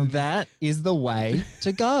 And that is the way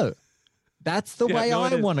to go. That's the way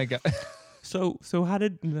I want to go. So how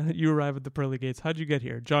did you arrive at the pearly gates? How'd you get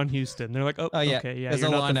here? John Huston. They're like, yeah. okay, yeah. There's you're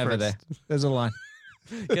a not line the over there. first. There's a line.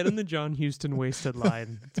 Get in the John Huston wasted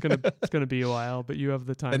line. It's gonna be a while, but you have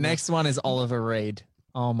the time. The next one is Oliver Reed.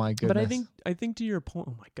 Oh my goodness. But I think to your point,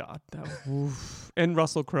 oh my God, and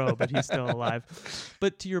Russell Crowe, but he's still alive.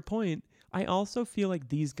 But to your point, I also feel like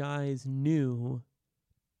these guys knew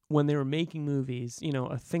when they were making movies,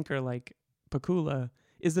 a thinker like Pakula,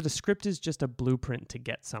 is that a script is just a blueprint to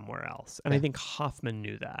get somewhere else. And I think Hoffman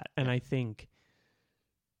knew that. And I think,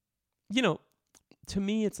 to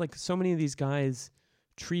me, it's like so many of these guys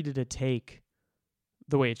treated a take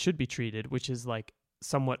the way it should be treated, which is like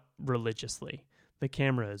somewhat religiously. The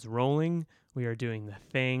camera is rolling. We are doing the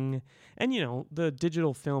thing. And, the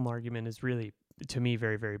digital film argument is really, to me,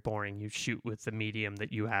 very, very boring. You shoot with the medium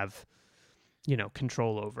that you have,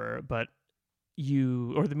 control over, or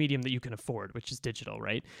the medium that you can afford, which is digital,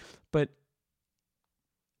 right? But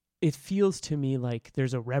it feels to me like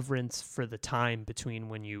there's a reverence for the time between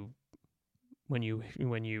when you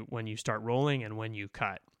start rolling and when you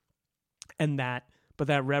cut. But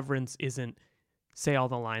that reverence isn't say all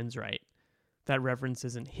the lines right. That reverence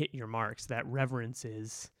isn't hit your marks. That reverence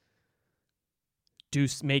is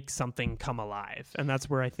make something come alive. And that's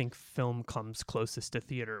where I think film comes closest to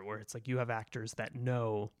theater, where it's like you have actors that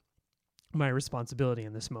know my responsibility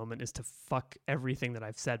in this moment is to fuck everything that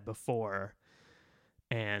I've said before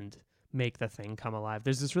and make the thing come alive.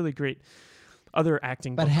 There's this really great other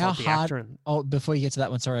acting book called The Actor. Before you get to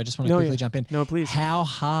that one, sorry, I just want to quickly jump in. No, please. How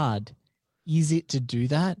hard is it to do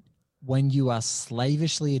that when you are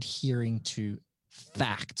slavishly adhering to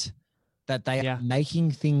fact that they are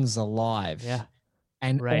making things alive? Yeah.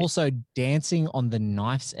 And also dancing on the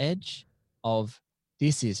knife's edge of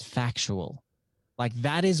this is factual. Like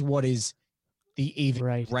that is what is the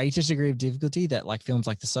even greatest degree of difficulty that like films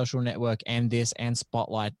like The Social Network and this and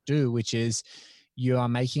Spotlight do, which is you are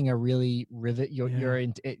making a really you're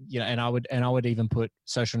in, and I would even put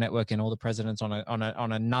Social Network and All the Presidents on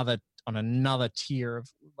another tier of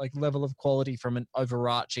like level of quality from an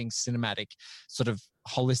overarching cinematic sort of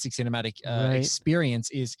holistic cinematic experience.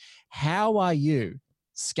 Is how are you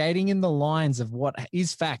skating in the lines of what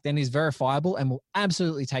is fact and is verifiable and will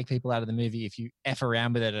absolutely take people out of the movie if you F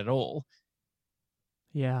around with it at all.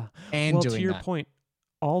 Yeah. And well, doing to your that. point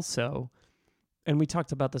also, and we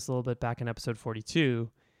talked about this a little bit back in episode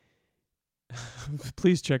 42.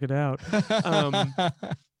 Please check it out.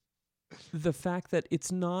 The fact that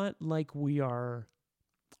it's not like when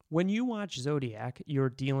you watch Zodiac, you're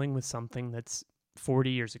dealing with something that's 40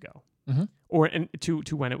 years ago or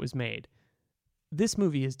to when it was made. This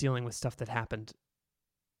movie is dealing with stuff that happened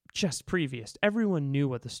just previous. Everyone knew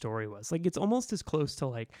what the story was. Like it's almost as close to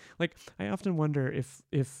like I often wonder if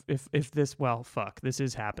this, well, fuck, this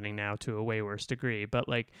is happening now to a way worse degree. But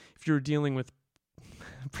like if you're dealing with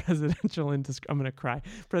presidential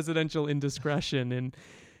indiscretion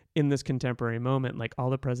in this contemporary moment, like All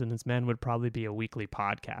the President's Men would probably be a weekly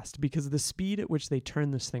podcast because the speed at which they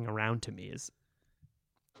turn this thing around to me is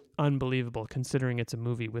unbelievable, considering it's a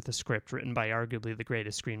movie with a script written by arguably the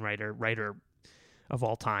greatest writer of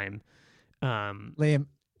all time. Liam,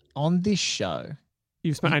 on this show,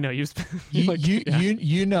 you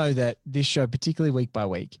know that this show, particularly week by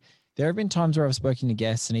week, there have been times where I've spoken to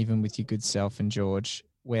guests and even with your good self and George,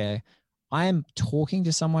 where I am talking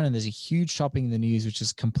to someone and there's a huge topic in the news, which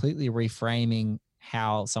is completely reframing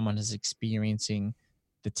how someone is experiencing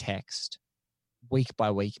the text week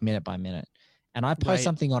by week, minute by minute. And I post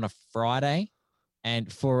something on a Friday and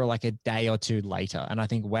for like a day or two later. And I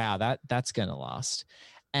think, wow, that's going to last.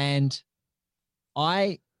 And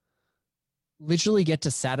I literally get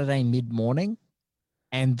to Saturday mid-morning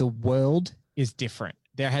and the world is different.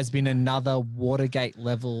 There has been another Watergate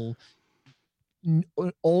level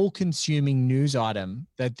all-consuming news item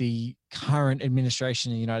that the current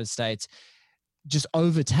administration in the United States just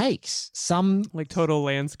overtakes. Some like total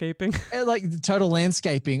landscaping,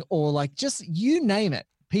 or like just you name it.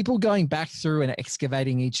 People going back through and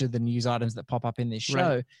excavating each of the news items that pop up in this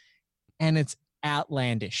show, and it's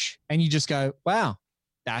outlandish. And you just go, wow,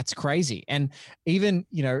 that's crazy. And even,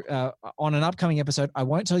 on an upcoming episode, I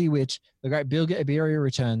won't tell you which, the great Bill Iberia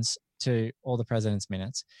returns to All the President's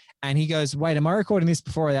Minutes. And he goes, wait, am I recording this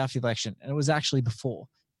before or after the election? And it was actually before.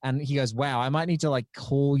 And he goes, wow, I might need to like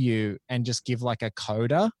call you and just give like a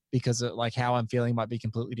coda because like how I'm feeling might be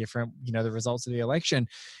completely different, you know, the results of the election.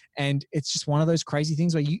 And it's just one of those crazy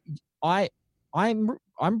things where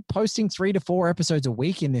I'm posting 3 to 4 episodes a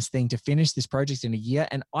week in this thing to finish this project in a year.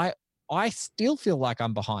 And I still feel like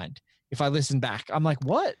I'm behind. If I listen back, I'm like,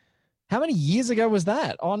 what? How many years ago was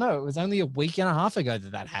that? Oh no, it was only a week and a half ago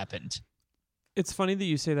that happened. It's funny that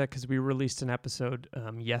you say that because we released an episode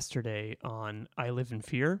yesterday on I Live in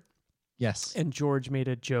Fear. Yes. And George made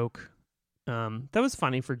a joke. That was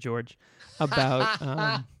funny for George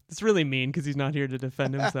about, it's really mean because he's not here to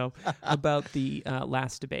defend himself, about the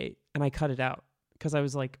last debate. And I cut it out because I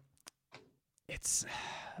was like, it's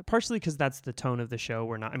partially because that's the tone of the show.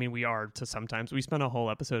 We are to sometimes. We spent a whole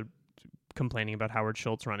episode complaining about Howard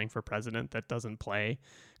Schultz running for president that doesn't play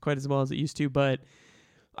quite as well as it used to, but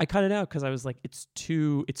I cut it out because I was like, it's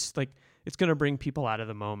going to bring people out of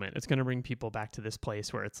the moment. It's going to bring people back to this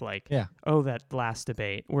place where it's like, oh, that last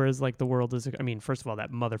debate. Whereas like the world is, I mean, first of all,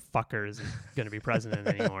 that motherfucker isn't going to be president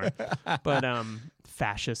anymore, but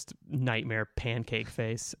fascist nightmare pancake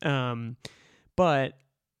face. But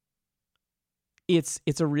it's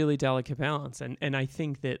a really delicate balance. And I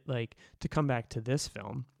think that like to come back to this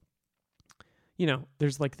film, you know,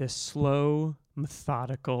 there's like this slow,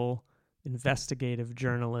 methodical, investigative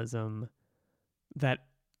journalism that,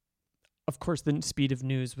 of course, the speed of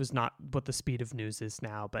news was not what the speed of news is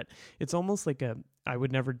now, but it's almost like I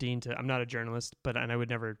would never deem to, I'm not a journalist, but I would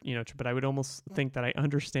never, you know, but I would almost think that I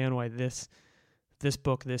understand why this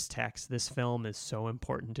book, this text, this film is so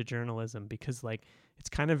important to journalism, because like it's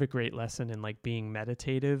kind of a great lesson in like being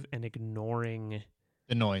meditative and ignoring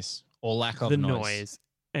the noise or lack of the noise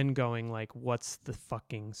and going like, what's the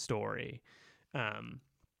fucking story?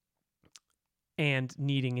 And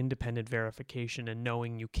needing independent verification and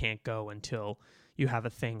knowing you can't go until you have a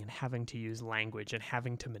thing, and having to use language and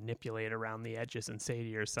having to manipulate around the edges and say to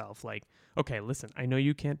yourself like, okay, listen, I know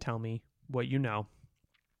you can't tell me what you know,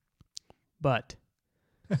 but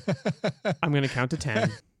I'm going to count to 10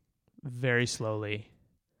 very slowly.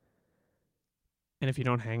 And if you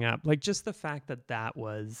don't hang up, like just the fact that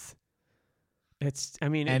was, it's, I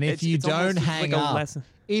mean, and if you don't hang up,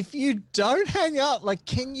 like,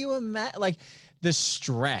 can you imagine, like, the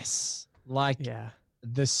stress,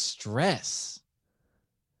 the stress.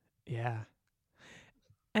 Yeah.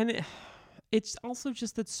 And it's also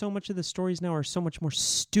just that so much of the stories now are so much more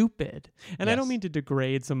stupid. And I don't mean to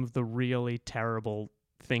degrade some of the really terrible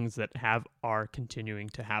things that are continuing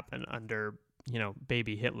to happen under, you know,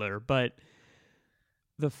 baby Hitler, but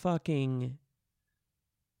the fucking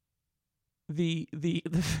the the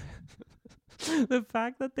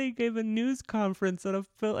fact that they gave a news conference at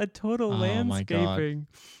a total landscaping,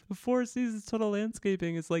 4 seasons total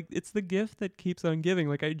landscaping is like, it's the gift that keeps on giving.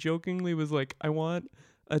 Like I jokingly was like, I want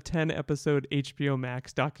a 10 episode HBO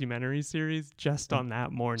Max documentary series just on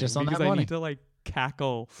that morning, I need to like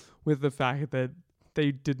cackle with the fact that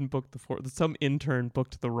they didn't book some intern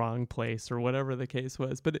booked the wrong place or whatever the case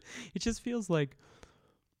was. But it just feels like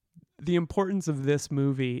the importance of this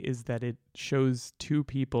movie is that it shows 2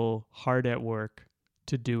 people hard at work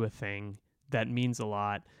to do a thing that means a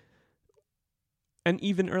lot. And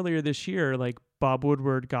even earlier this year, like Bob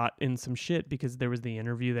Woodward got in some shit because there was the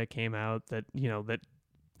interview that came out that, you know, that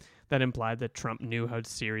implied that Trump knew how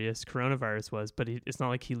serious coronavirus was, but it's not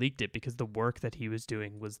like he leaked it, because the work that he was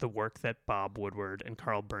doing was the work that Bob Woodward and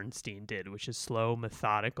Carl Bernstein did, which is slow,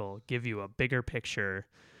 methodical, give you a bigger picture.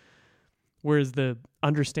 Whereas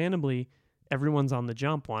understandably, everyone's on the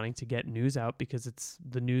jump wanting to get news out because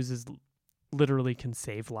the news is literally can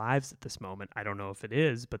save lives at this moment. I don't know if it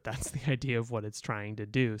is, but that's the idea of what it's trying to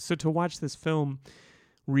do. So to watch this film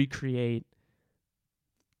recreate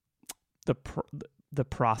the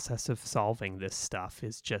process of solving this stuff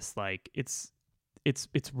is just like, it's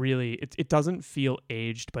really, it doesn't feel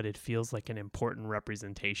aged, but it feels like an important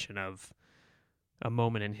representation of a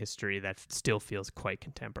moment in history that still feels quite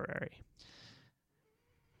contemporary.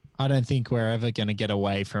 I don't think we're ever going to get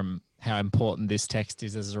away from how important this text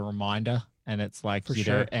is as a reminder. And it's like, For you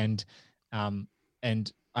sure. know,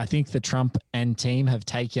 and I think the Trump and team have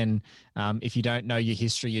taken, if you don't know your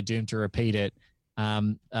history, you're doomed to repeat it,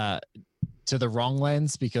 to the wrong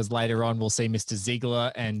lens, because later on we'll see Mr.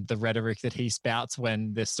 Ziegler and the rhetoric that he spouts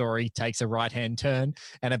when the story takes a right-hand turn.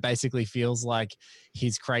 And it basically feels like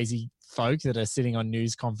his crazy folk that are sitting on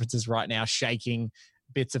news conferences right now, shaking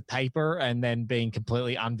bits of paper and then being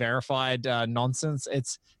completely unverified nonsense.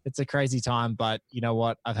 It's a crazy time, but you know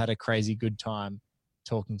what? I've had a crazy good time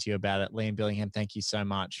talking to you about it. Liam Billingham, thank you so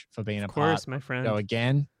much for being a part. My friend. So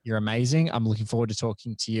again, you're amazing. I'm looking forward to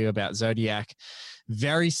talking to you about Zodiac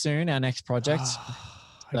very soon, our next project.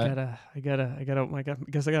 I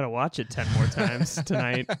guess I gotta watch it 10 more times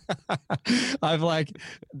tonight. I've like,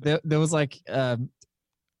 there was like,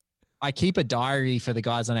 I keep a diary for the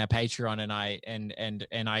guys on our Patreon,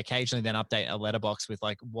 and I occasionally then update a letterbox with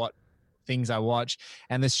like what things I watch.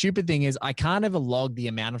 And the stupid thing is I can't ever log the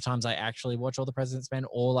amount of times I actually watch All the President's Men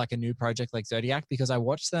or like a new project like Zodiac, because I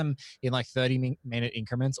watch them in like 30-minute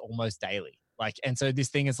increments almost daily. Like, and so this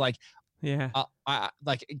thing is like, Yeah. I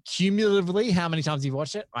like cumulatively how many times you've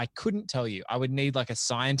watched it, I couldn't tell you. I would need like a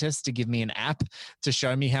scientist to give me an app to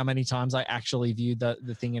show me how many times I actually viewed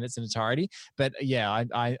the thing in its entirety. But yeah,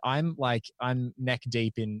 I'm neck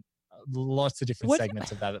deep in lots of different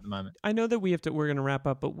segments of that at the moment. I know that we're going to wrap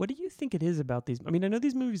up, but what do you think it is about these? I mean, I know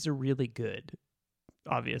these movies are really good,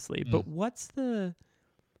 obviously, but what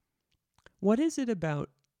is it about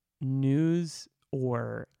news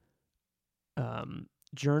or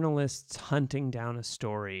journalists hunting down a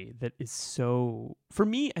story that is so, for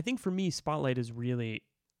me, I think for me, Spotlight is really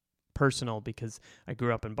personal because I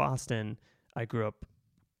grew up in Boston. I grew up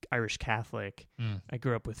Irish Catholic. I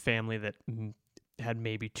grew up with family that had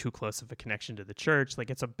maybe too close of a connection to the church. Like,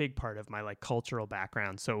 it's a big part of my like cultural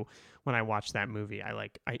background. So when I watch that movie, I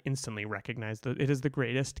instantly recognize that it is the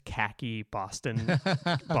greatest khaki Boston.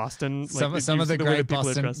 Some of the great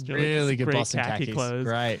Boston, really good Boston khaki clothes.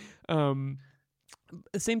 Right.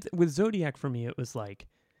 Same with Zodiac for me. It was like,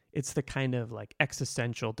 it's the kind of like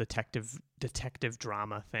existential detective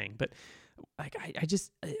drama thing. But like, I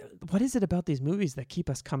just, what is it about these movies that keep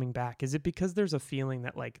us coming back? Is it because there's a feeling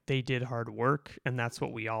that like they did hard work and that's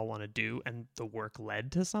what we all want to do, and the work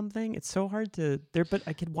led to something? It's so hard to there, but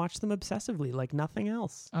I could watch them obsessively like nothing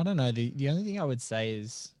else. I don't know. The only thing I would say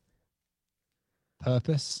is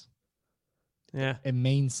purpose. Yeah. It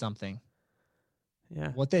means something.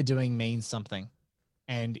 Yeah. What they're doing means something.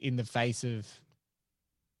 And in the face of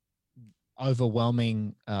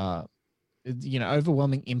overwhelming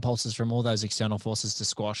impulses from all those external forces to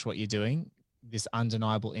squash what you're doing, this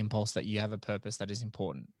undeniable impulse that you have a purpose that is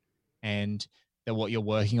important and that what you're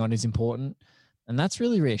working on is important. And that's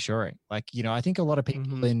really reassuring. Like, I think a lot of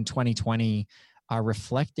people in 2020 are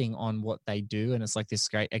reflecting on what they do. And it's like this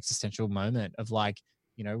great existential moment of like,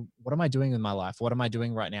 what am I doing with my life? What am I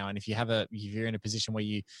doing right now? And if you're in a position where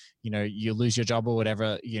you lose your job or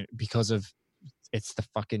whatever, because of it's the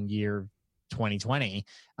fucking year 2020,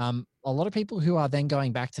 a lot of people who are then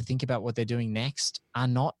going back to think about what they're doing next are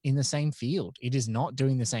not in the same field. It is not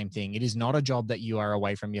doing the same thing. It is not a job that you are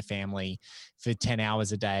away from your family for 10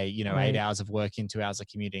 hours a day, Right. 8 hours of work and 2 hours of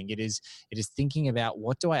commuting. It is thinking about,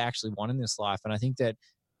 what do I actually want in this life? And I think that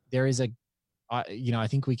there is I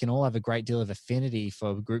think we can all have a great deal of affinity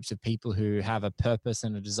for groups of people who have a purpose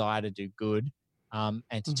and a desire to do good,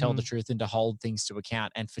 and to tell the truth and to hold things to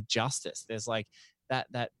account, and for justice. There's like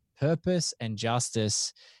that purpose and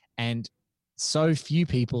justice, and so few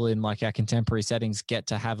people in like our contemporary settings get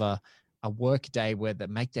to have a work day where that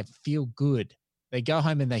make them feel good. They go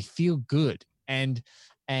home and they feel good, and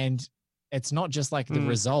it's not just like the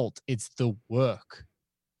result; it's the work.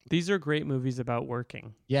 These are great movies about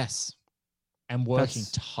working. Yes. And working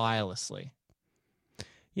tirelessly.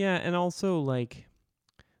 Yeah, and also like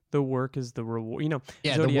the work is the reward.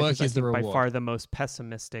 Yeah, Zodiac the work is the reward. By far the most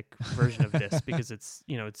pessimistic version of this because it's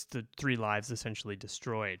it's the 3 lives essentially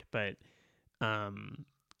destroyed. But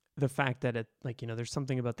the fact that it there's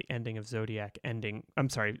something about the ending of Zodiac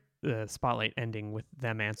the Spotlight ending with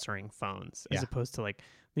them answering phones as opposed to like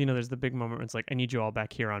there's the big moment where it's like, I need you all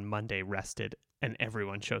back here on Monday rested, and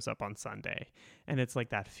everyone shows up on Sunday, and it's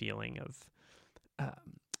like that feeling of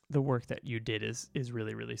the work that you did is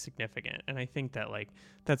really, really significant. And I think that like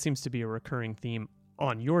that seems to be a recurring theme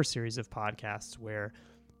on your series of podcasts, where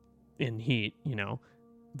in Heat,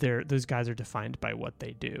 those guys are defined by what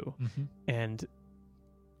they do. And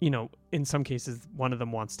in some cases one of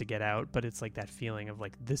them wants to get out, but it's like that feeling of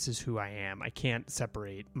like, this is who I am. I can't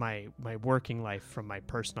separate my working life from my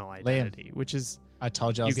personal identity. Liam, which is, I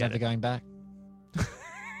told you I was never going back.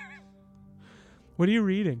 What are you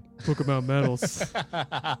reading? Book about metals.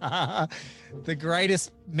 The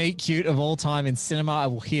greatest meet cute of all time in cinema. I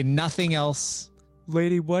will hear nothing else.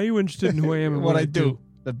 Lady, why are you interested in who I am and what I do?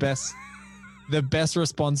 The best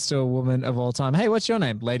response to a woman of all time. Hey, what's your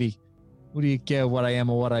name? Lady. What do you care what I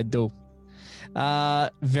am or what I do?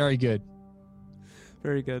 Very good.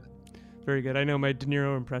 Very good. Very good. I know my De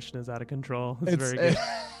Niro impression is out of control. It's very good.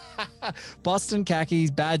 Boston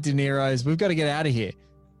khakis, bad De Niro's. We've got to get out of here.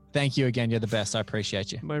 Thank you again. You're the best. I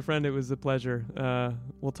appreciate you. My friend, it was a pleasure.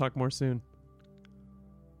 We'll talk more soon.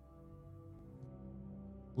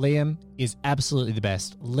 Liam is absolutely the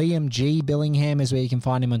best. Liam G. Billingham is where you can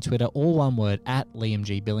find him on Twitter. All one word, @Liam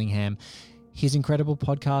G. Billingham. His incredible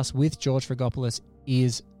podcast with George Fragopoulos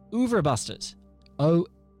is Oeuvre Busters.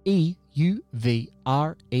 OEUVRE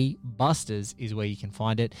Busters is where you can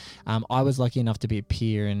find it. I was lucky enough to be a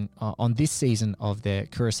peer on this season of their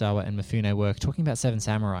Kurosawa and Mifune work, talking about Seven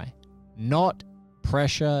Samurai. Not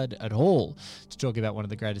pressured at all to talk about one of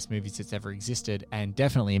the greatest movies that's ever existed, and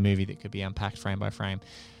definitely a movie that could be unpacked frame by frame.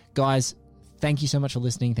 Guys, thank you so much for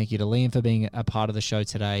listening. Thank you to Liam for being a part of the show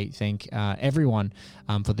today. Thank everyone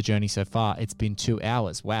for the journey so far. It's been 2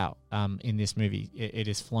 hours. Wow. In this movie, it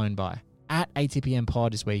has flown by. At ATPM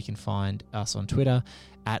Pod is where you can find us on Twitter.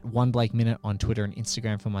 At 1BlakeMinute on Twitter and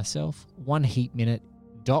Instagram for myself.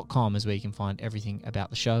 1heatminute.com is where you can find everything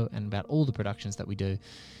about the show and about all the productions that we do.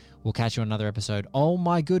 We'll catch you on another episode. Oh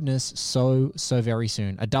my goodness, so very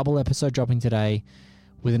soon. A double episode dropping today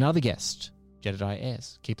with another guest, Jedediah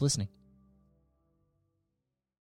Ayres. Keep listening.